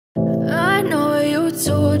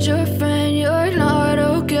told your friend you're not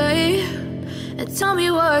okay? And tell me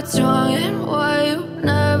what's wrong and why you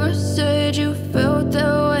never said you felt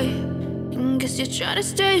that way. And guess you're trying to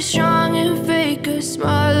stay strong and fake a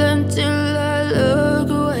smile until I look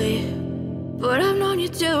away. But I've known you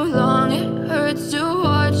too long, it hurts to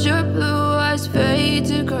watch your blue eyes fade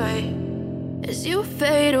to gray as you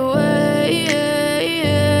fade away,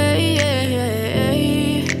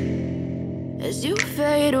 as you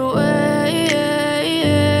fade away.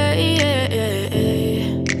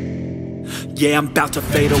 Yeah, I'm about to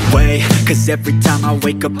fade away, cause every time I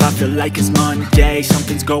wake up I feel like it's Monday.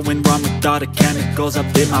 Something's going wrong with all the chemicals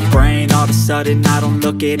up in my brain. All of a sudden I don't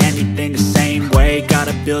look at anything the same way. Got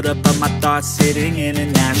a buildup of my thoughts sitting in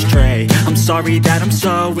an ashtray. I'm sorry that I'm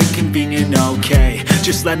so inconvenient, okay?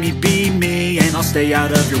 Just let me be me and I'll stay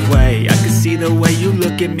out of your way. I can see the way you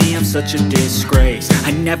look at me, I'm such a disgrace.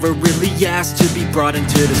 I never really asked to be brought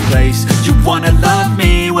into this place. You wanna love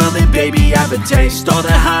me? Well then baby, have a taste. All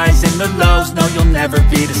the highs and the lows, no, you'll never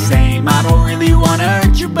be the same. I don't really wanna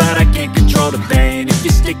hurt you, but I can't control the pain. If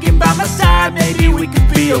you're sticking by my side, maybe we could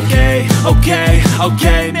be okay.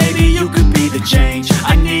 Okay, maybe you could be the change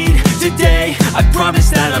I need today. I promise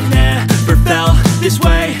that I've never felt this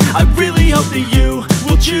way. I really hope that you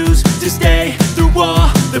will choose to stay through all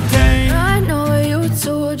the pain. I know you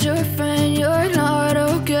told your friend you're not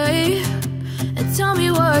okay. And tell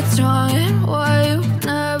me what's wrong